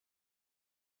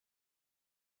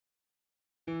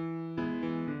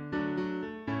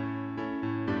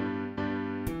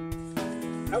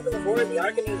Welcome aboard the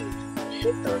Archimedes, a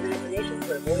ship for imagination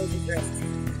for a voyage of dreams.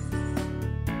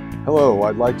 Hello,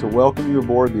 I'd like to welcome you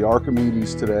aboard the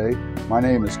Archimedes today. My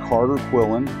name is Carter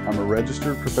Quillen. I'm a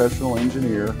registered professional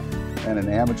engineer and an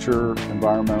amateur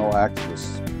environmental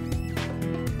activist.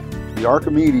 The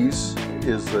Archimedes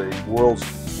is the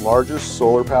world's largest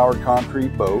solar-powered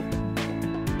concrete boat.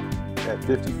 At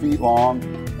 50 feet long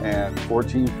and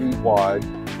 14 feet wide,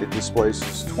 it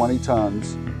displaces 20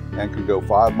 tons and can go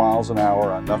 5 miles an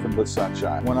hour on nothing but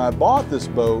sunshine. When I bought this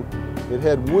boat, it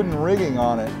had wooden rigging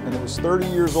on it, and it was 30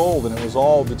 years old and it was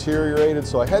all deteriorated,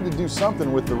 so I had to do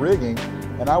something with the rigging,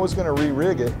 and I was going to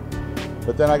re-rig it.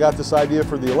 But then I got this idea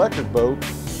for the electric boat,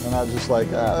 and I was just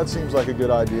like, that seems like a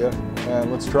good idea,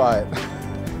 and let's try it.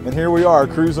 And here we are,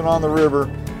 cruising on the river.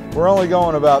 We're only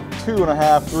going about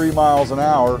 2.5, 3 miles an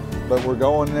hour, but we're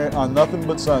going there on nothing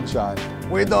but sunshine.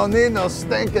 We don't need no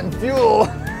stinking fuel.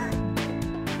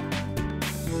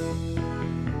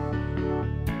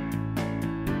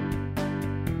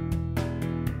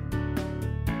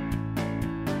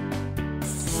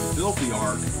 We built the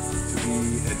Ark to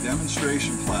be a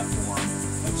demonstration platform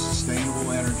of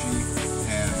sustainable energy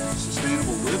and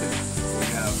sustainable living. We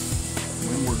have,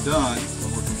 when we're done,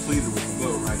 when we're completed with the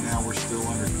boat, right now we're still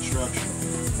under construction,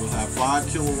 we'll have 5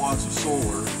 kilowatts of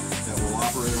solar that will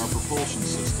operate our propulsion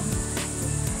system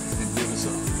and give us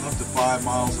up to 5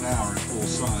 miles an hour in full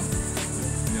sun,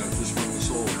 just from the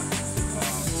solar.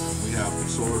 We have a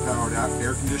solar-powered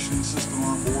air conditioning system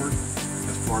on board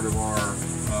as part of our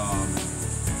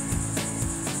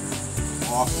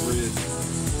off-grid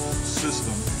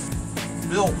system.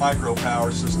 Built micro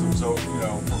power systems, for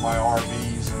my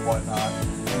RVs and whatnot.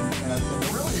 And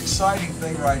the really exciting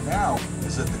thing right now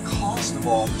is that the cost of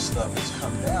all this stuff has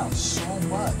come down so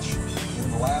much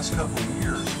in the last couple of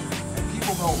years. And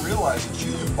people don't realize that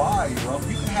you can buy your own,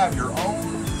 you can have your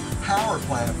own power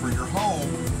plant for your home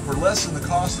for less than the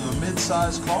cost of a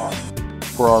mid-sized car.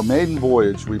 For our maiden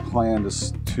voyage, we plan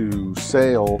to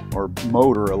sail or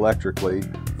motor electrically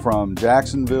from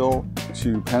Jacksonville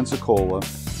to Pensacola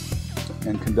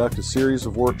and conduct a series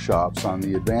of workshops on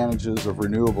the advantages of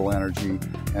renewable energy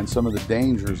and some of the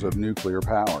dangers of nuclear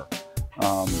power.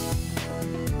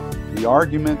 The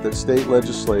argument that state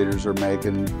legislators are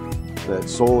making that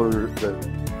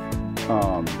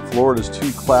Florida's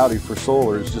too cloudy for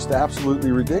solar is just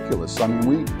absolutely ridiculous. I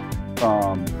mean,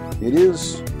 it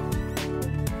is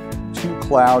too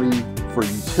cloudy for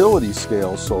utility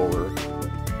scale solar,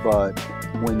 but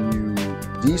when you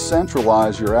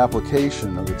decentralize your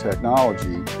application of the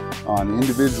technology on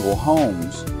individual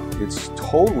homes, it's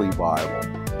totally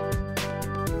viable.